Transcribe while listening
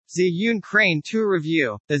Zhiyun Crane 2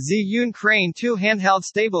 Review. The Zhiyun Crane 2 handheld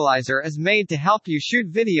stabilizer is made to help you shoot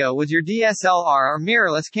video with your DSLR or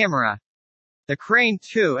mirrorless camera. The Crane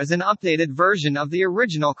 2 is an updated version of the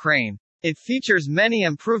original Crane. It features many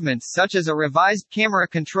improvements such as a revised camera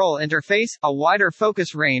control interface, a wider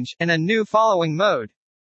focus range, and a new following mode.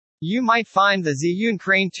 You might find the Zhiyun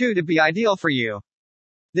Crane 2 to be ideal for you.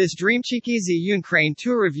 This Dreamcheeky Zhiyun Crane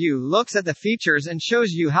 2 review looks at the features and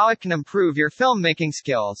shows you how it can improve your filmmaking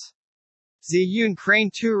skills. Zhiyun Crane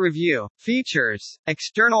 2 Review. Features: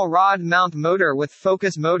 external rod mount motor with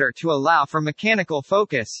focus motor to allow for mechanical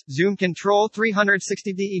focus, zoom control,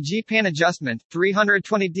 360 DEG pan adjustment,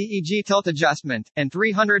 320 DEG tilt adjustment, and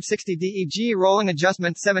 360 DEG rolling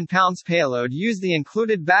adjustment. 7 pounds payload. Use the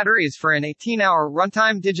included batteries for an 18-hour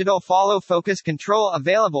runtime. Digital follow focus control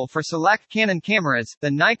available for select Canon cameras, the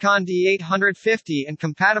Nikon D850 and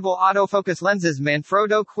compatible autofocus lenses.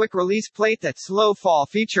 Manfrotto quick release plate. That slow fall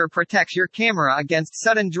feature protects your camera against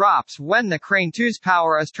sudden drops when the Crane 2's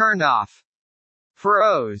power is turned off.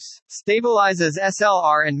 Pros: stabilizes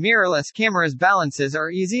SLR and mirrorless cameras. Balances are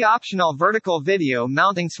easy. Optional vertical video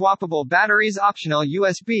mounting. Swappable batteries. Optional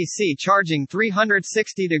USB-C charging.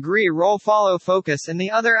 360-degree roll follow focus and the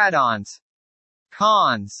other add-ons.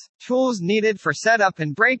 Cons: tools needed for setup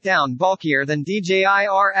and breakdown. Bulkier than DJI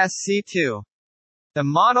RSC2. The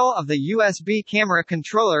model of the USB camera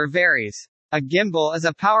controller varies. A gimbal is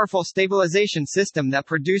a powerful stabilization system that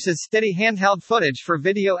produces steady handheld footage for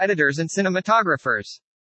video editors and cinematographers.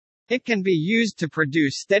 It can be used to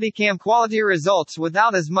produce Steadicam quality results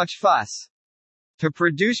without as much fuss. To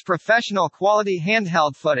produce professional quality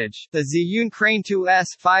handheld footage, the Zhiyun Crane 2S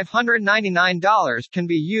 $599 can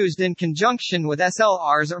be used in conjunction with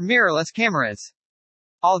SLRs or mirrorless cameras.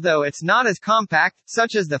 Although it's not as compact,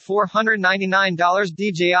 such as the $499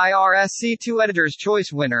 DJI RSC2 Editor's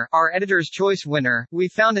Choice winner, our Editor's Choice winner, we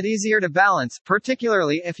found it easier to balance,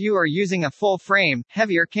 particularly if you are using a full-frame,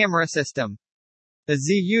 heavier camera system. The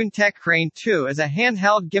Zhiyun Tech Crane 2 is a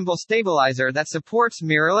handheld gimbal stabilizer that supports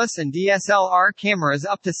mirrorless and DSLR cameras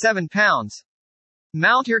up to 7 pounds.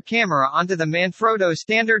 Mount your camera onto the Manfrotto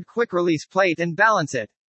standard quick-release plate and balance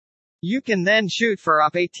it. You can then shoot for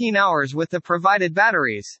up 18 hours with the provided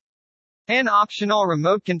batteries. An optional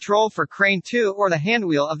remote control for Crane 2 or the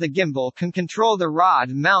handwheel of the gimbal can control the rod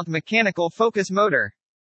mount mechanical focus motor.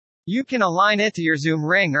 You can align it to your zoom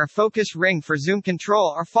ring or focus ring for zoom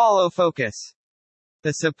control or follow focus.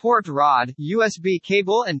 The support rod, USB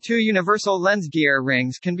cable and 2 universal lens gear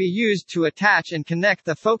rings can be used to attach and connect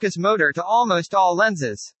the focus motor to almost all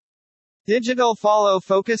lenses. Digital follow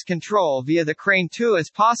focus control via the Crane 2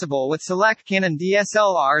 is possible with select Canon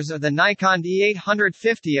DSLRs or the Nikon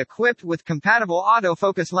D850 equipped with compatible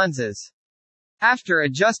autofocus lenses. After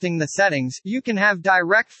adjusting the settings, you can have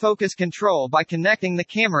direct focus control by connecting the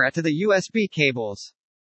camera to the USB cables.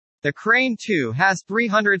 The Crane 2 has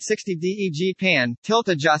 360 DEG pan, tilt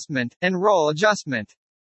adjustment, and roll adjustment.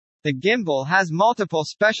 The gimbal has multiple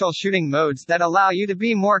special shooting modes that allow you to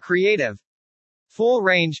be more creative.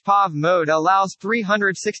 Full-range POV mode allows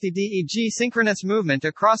 360 DEG synchronous movement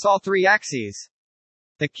across all 3 axes.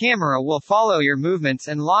 The camera will follow your movements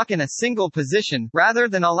and lock in a single position, rather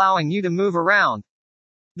than allowing you to move around.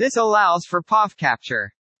 This allows for POV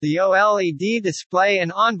capture. The OLED display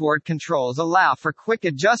and onboard controls allow for quick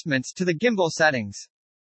adjustments to the gimbal settings.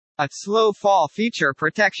 A slow fall feature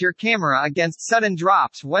protects your camera against sudden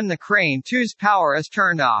drops when the Crane 2's power is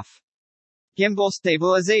turned off. Gimbal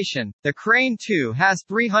stabilization. The Crane 2 has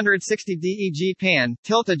 360 DEG pan,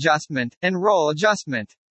 tilt adjustment, and roll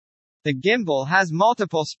adjustment. The gimbal has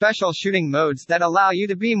multiple special shooting modes that allow you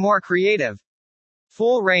to be more creative.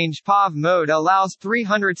 Full-range POV mode allows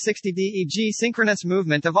 360 DEG synchronous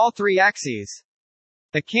movement of all 3 axes.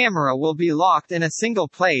 The camera will be locked in a single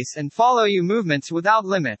place and follow you movements without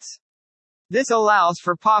limits. This allows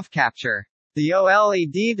for POV capture. The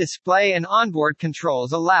OLED display and onboard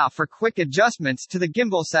controls allow for quick adjustments to the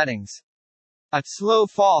gimbal settings. A slow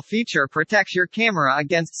fall feature protects your camera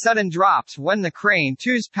against sudden drops when the Crane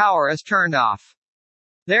 2's power is turned off.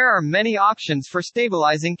 There are many options for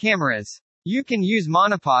stabilizing cameras. You can use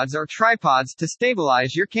monopods or tripods to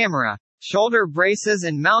stabilize your camera. Shoulder braces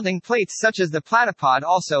and mounting plates such as the platypod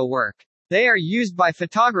also work. They are used by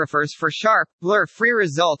photographers for sharp, blur-free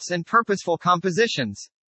results and purposeful compositions.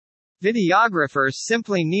 Videographers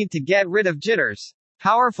simply need to get rid of jitters.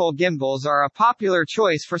 Powerful gimbals are a popular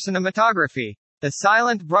choice for cinematography. The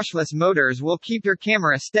silent brushless motors will keep your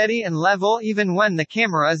camera steady and level even when the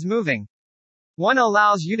camera is moving. One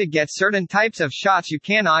allows you to get certain types of shots you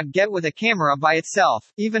cannot get with a camera by itself,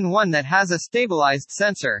 even one that has a stabilized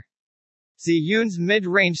sensor. Zhiyun's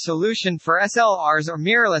mid-range solution for SLRs or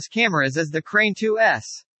mirrorless cameras is the Crane 2S.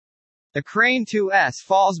 The Crane 2S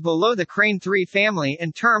falls below the Crane 3 family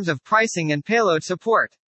in terms of pricing and payload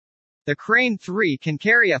support. The Crane 3 can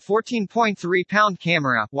carry a 14.3-pound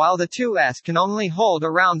camera, while the 2S can only hold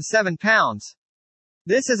around 7 pounds.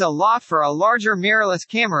 This is a lot for a larger mirrorless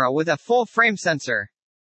camera with a full-frame sensor.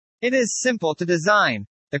 It is simple to design.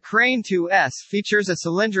 The Crane 2S features a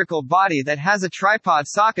cylindrical body that has a tripod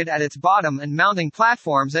socket at its bottom and mounting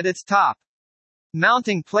platforms at its top.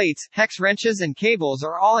 Mounting plates, hex wrenches and cables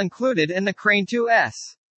are all included in the Crane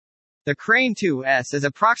 2S. The Crane 2S is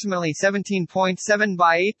approximately 17.7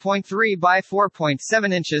 by 8.3 by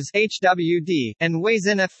 4.7 inches HWD, and weighs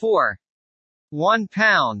in at 4.1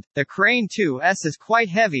 pound. The Crane 2S is quite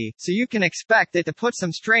heavy, so you can expect it to put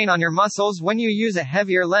some strain on your muscles when you use a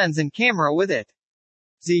heavier lens and camera with it.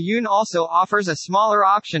 Zhiyun also offers a smaller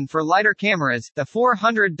option for lighter cameras, the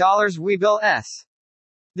 $400 Weebill S.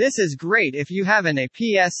 This is great if you have an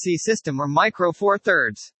APS-C system or Micro Four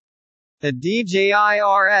Thirds. The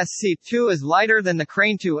DJI-RS-C2 is lighter than the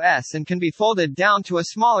Crane 2S and can be folded down to a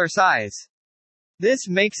smaller size. This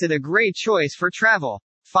makes it a great choice for travel.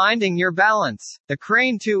 Finding your balance. The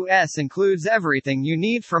Crane 2S includes everything you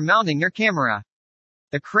need for mounting your camera.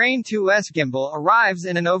 The Crane 2S gimbal arrives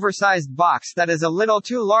in an oversized box that is a little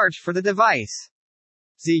too large for the device.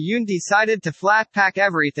 Zhiyun decided to flat pack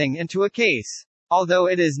everything into a case. Although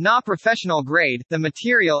it is not professional grade, the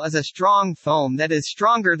material is a strong foam that is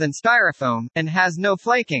stronger than styrofoam, and has no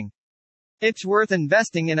flaking. It's worth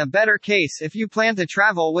investing in a better case if you plan to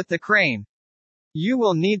travel with the Crane. You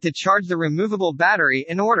will need to charge the removable battery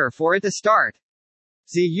in order for it to start.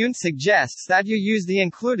 Zhiyun suggests that you use the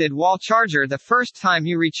included wall charger the first time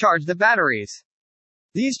you recharge the batteries.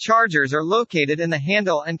 These chargers are located in the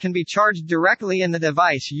handle and can be charged directly in the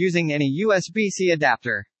device using any USB-C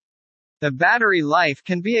adapter. The battery life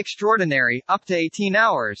can be extraordinary, up to 18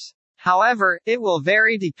 hours. However, it will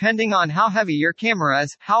vary depending on how heavy your camera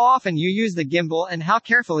is, how often you use the gimbal and how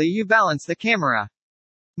carefully you balance the camera.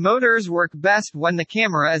 Motors work best when the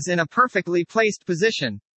camera is in a perfectly placed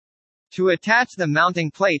position. To attach the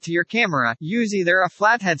mounting plate to your camera, use either a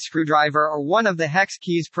flathead screwdriver or one of the hex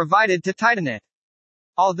keys provided to tighten it.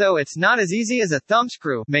 Although it's not as easy as a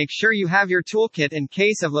thumbscrew, make sure you have your toolkit in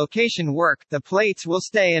case of location work. The plates will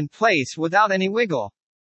stay in place without any wiggle.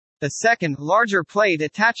 The second, larger plate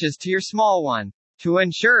attaches to your small one. To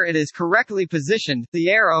ensure it is correctly positioned, the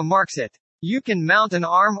arrow marks it. You can mount an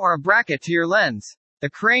arm or a bracket to your lens. The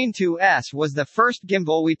Crane 2S was the first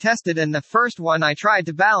gimbal we tested and the first one I tried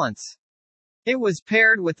to balance. It was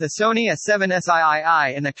paired with the Sony A7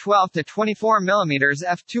 III and a 12 to 24 mm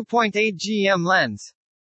f2.8 GM lens.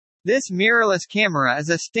 This mirrorless camera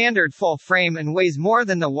is a standard full frame and weighs more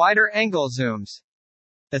than the wider angle zooms.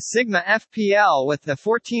 The Sigma FPL with the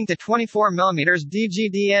 14 to 24 mm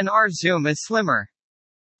DGDNR zoom is slimmer.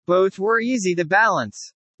 Both were easy to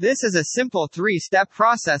balance. This is a simple 3-step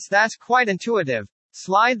process that's quite intuitive.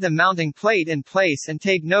 Slide the mounting plate in place and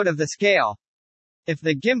take note of the scale. If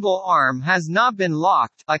the gimbal arm has not been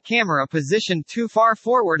locked, a camera positioned too far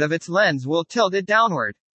forward of its lens will tilt it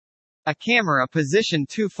downward. A camera positioned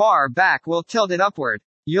too far back will tilt it upward.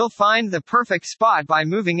 You'll find the perfect spot by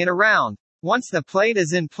moving it around. Once the plate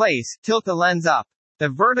is in place, tilt the lens up. The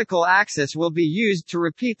vertical axis will be used to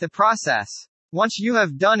repeat the process. Once you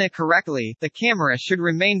have done it correctly, the camera should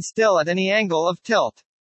remain still at any angle of tilt.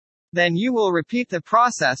 Then you will repeat the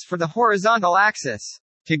process for the horizontal axis.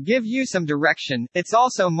 To give you some direction, it's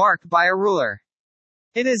also marked by a ruler.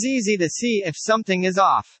 It is easy to see if something is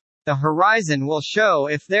off. The horizon will show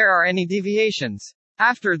if there are any deviations.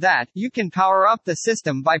 After that, you can power up the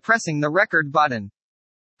system by pressing the record button.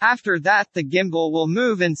 After that, the gimbal will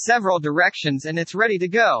move in several directions and it's ready to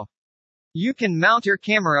go. You can mount your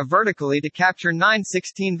camera vertically to capture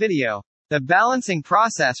 9:16 video. The balancing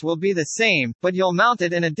process will be the same, but you'll mount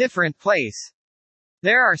it in a different place.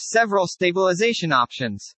 There are several stabilization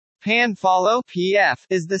options. Pan follow (PF)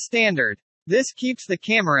 is the standard. This keeps the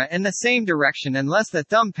camera in the same direction unless the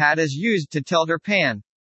thumb pad is used to tilt or pan.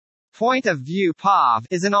 Point of view (POV)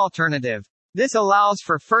 is an alternative. This allows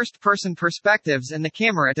for first-person perspectives and the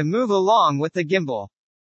camera to move along with the gimbal.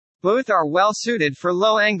 Both are well suited for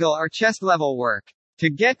low-angle or chest-level work. To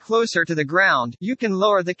get closer to the ground, you can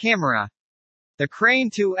lower the camera. The Crane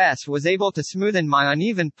 2S was able to smoothen my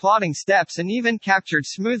uneven plodding steps and even captured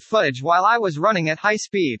smooth footage while I was running at high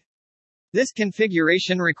speed. This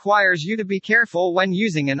configuration requires you to be careful when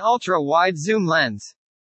using an ultra-wide zoom lens.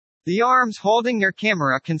 The arms holding your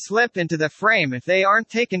camera can slip into the frame if they aren't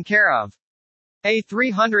taken care of. A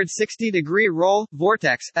 360-degree roll,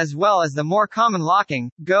 vortex, as well as the more common locking,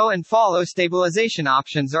 go and follow stabilization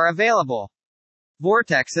options are available.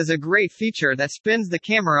 Vortex is a great feature that spins the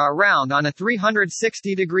camera around on a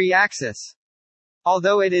 360-degree axis.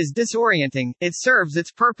 Although it is disorienting, it serves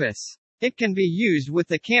its purpose. It can be used with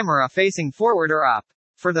the camera facing forward or up.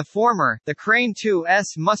 For the former, the Crane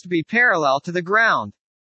 2S must be parallel to the ground.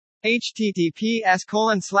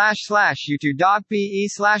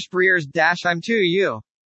 https://youtube.be/breers-im2u.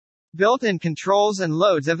 Built-in controls and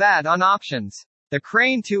loads of add-on options. The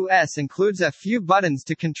Crane 2S includes a few buttons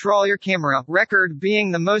to control your camera, record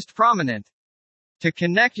being the most prominent. To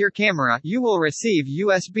connect your camera, you will receive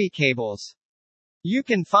USB cables. You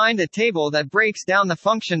can find a table that breaks down the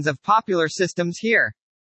functions of popular systems here.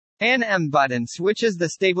 An M button switches the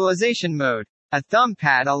stabilization mode. A thumb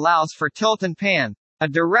pad allows for tilt and pan. A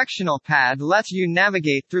directional pad lets you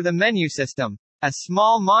navigate through the menu system. A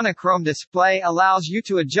small monochrome display allows you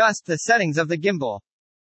to adjust the settings of the gimbal.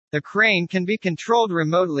 The Crane can be controlled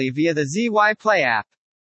remotely via the ZY Play app.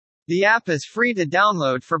 The app is free to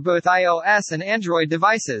download for both iOS and Android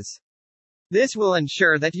devices. This will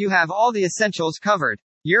ensure that you have all the essentials covered.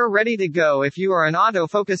 You're ready to go if you are an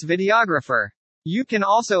autofocus videographer. You can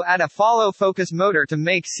also add a follow focus motor to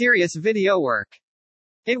make serious video work.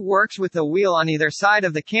 It works with the wheel on either side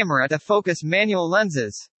of the camera to focus manual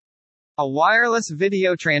lenses. A wireless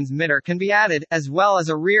video transmitter can be added, as well as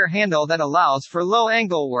a rear handle that allows for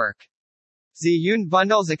low-angle work. Zhiyun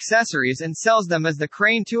bundles accessories and sells them as the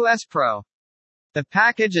Crane 2S Pro. The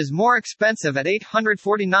package is more expensive at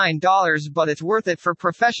 $849, but it's worth it for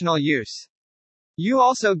professional use. You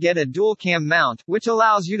also get a dual cam mount, which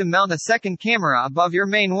allows you to mount a second camera above your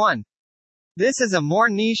main one. This is a more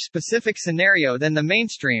niche-specific scenario than the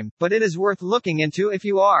mainstream, but it is worth looking into if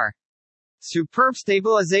you are. Superb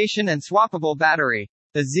stabilization and swappable battery.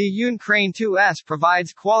 The Zhiyun Crane 2S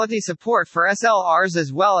provides quality support for SLRs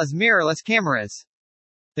as well as mirrorless cameras.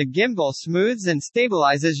 The gimbal smooths and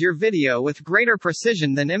stabilizes your video with greater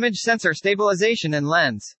precision than image sensor stabilization and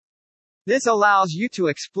lens. This allows you to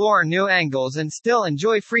explore new angles and still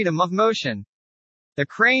enjoy freedom of motion. The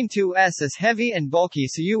Crane 2S is heavy and bulky,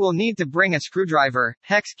 so you will need to bring a screwdriver,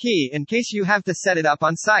 hex key in case you have to set it up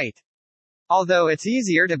on site. Although it's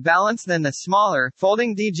easier to balance than the smaller,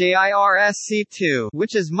 folding DJI RSC2,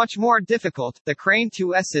 which is much more difficult, the Crane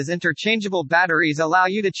 2S's interchangeable batteries allow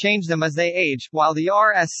you to change them as they age, while the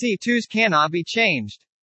RSC2s cannot be changed.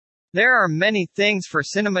 There are many things for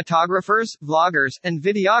cinematographers, vloggers, and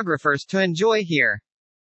videographers to enjoy here.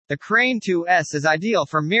 The Crane 2S is ideal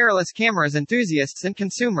for mirrorless cameras enthusiasts and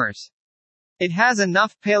consumers. It has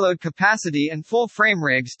enough payload capacity and full-frame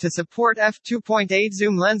rigs to support f2.8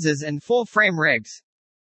 zoom lenses and full-frame rigs.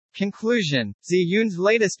 Conclusion: Zhiyun's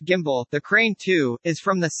latest gimbal, the Crane 2, is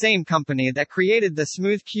from the same company that created the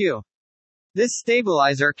Smooth Q. This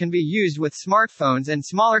stabilizer can be used with smartphones and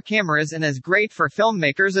smaller cameras and is great for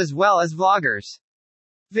filmmakers as well as vloggers.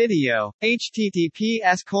 Video.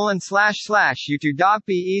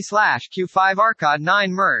 https://youtube.be/q5arcade9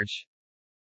 merge